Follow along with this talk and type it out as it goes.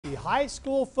See, high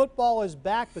school football is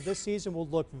back, but this season will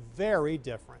look very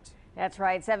different. That's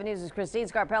right. 7 News' Christine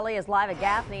Scarpelli is live at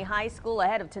Gaffney High School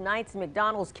ahead of tonight's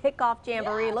McDonald's kickoff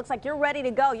jamboree. Yeah. Looks like you're ready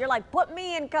to go. You're like, put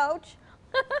me in, coach.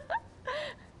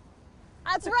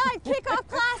 That's right, Kickoff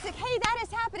Classic. Hey, that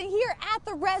is happening here at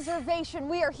the reservation.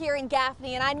 We are here in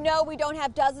Gaffney, and I know we don't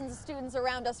have dozens of students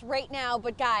around us right now,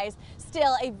 but guys,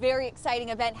 still a very exciting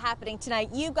event happening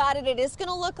tonight. You got it. It is going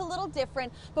to look a little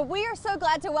different, but we are so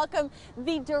glad to welcome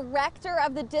the director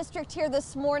of the district here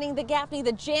this morning, the Gaffney,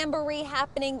 the Jamboree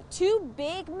happening. Two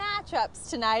big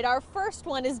matchups tonight. Our first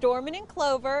one is Dorman and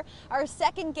Clover. Our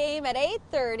second game at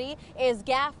 8:30 is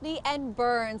Gaffney and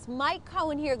Burns. Mike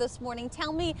Cohen here this morning.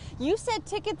 Tell me, you said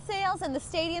ticket sales and the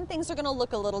stadium, things are going to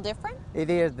look a little different?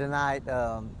 It is tonight.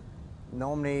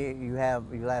 Normally you'll have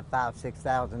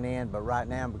 5,000–6,000 in, but right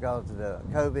now because of the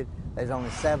COVID, there's only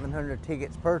 700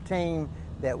 tickets per team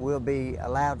that will be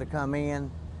allowed to come in,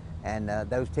 and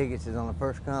those tickets is on a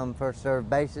first come, first served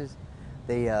basis.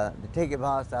 The ticket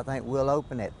box, I think, will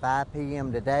open at 5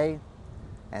 p.m. today.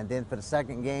 And then for the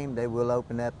second game, they will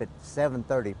open up at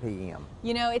 7:30 p.m.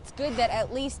 You know, it's good that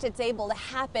at least it's able to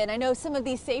happen. I know some of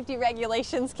these safety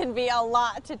regulations can be a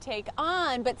lot to take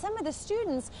on, but some of the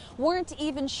students weren't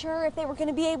even sure if they were going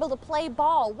to be able to play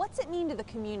ball. What's it mean to the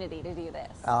community to do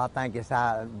this? I think it's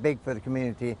big for the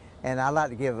community, and I'd like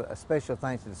to give a special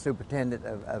thanks to the superintendent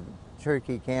of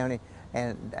Cherokee County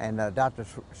and Dr.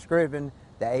 Scriven,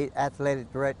 the athletic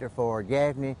director for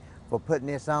Gaffney, for putting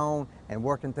this on and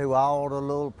working through all the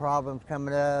little problems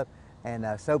coming up, and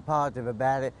so positive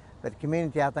about it. But the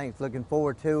community, I think, is looking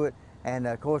forward to it, and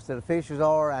of course the officials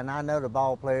are, and I know the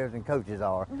ball players and coaches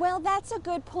are. Well, that's a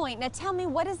good point. Now tell me,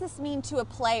 what does this mean to a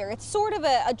player? It's sort of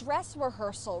a dress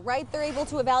rehearsal, right? They're able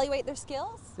to evaluate their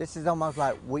skills? This is almost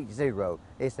like week 0.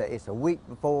 It's a week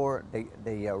before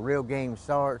the real game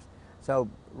starts. So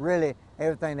really,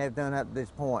 everything they've done up to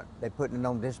this point, they're putting it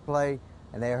on display,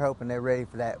 and they're hoping they're ready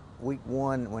for that week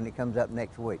 1 when it comes up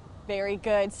next week. Very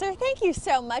good. Sir, thank you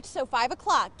so much. So 5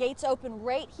 o'clock, gates open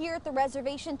right here at the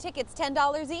reservation. Tickets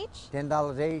 $10 each?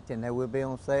 $10 each, and they will be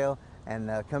on sale,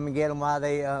 and come and get them while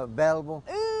they're available.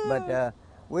 Ooh. But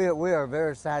we are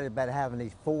very excited about having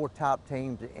these 4 top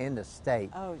teams in the state.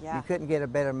 Oh, yeah. You couldn't get a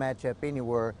better matchup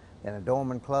anywhere than a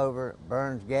Dorman Clover,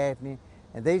 Burns Gaffney,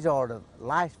 and these are the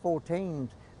last 4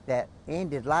 teams that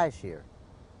ended last year.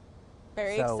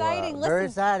 Very exciting. Listen,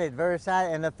 very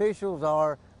excited, and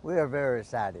officials we are very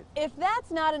excited. If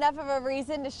that's not enough of a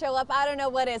reason to show up, I don't know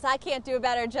what is. I can't do a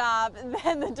better job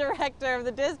than the director of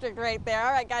the district right there.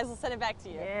 All right, guys, we'll send it back to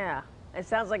you. Yeah, it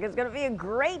sounds like it's going to be a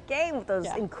great game with those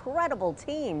incredible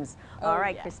teams. All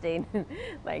right, Christine,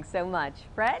 thanks so much.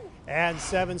 Fred? And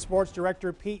 7 Sports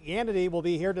Director Pete Yanity will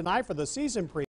be here tonight for the season preview.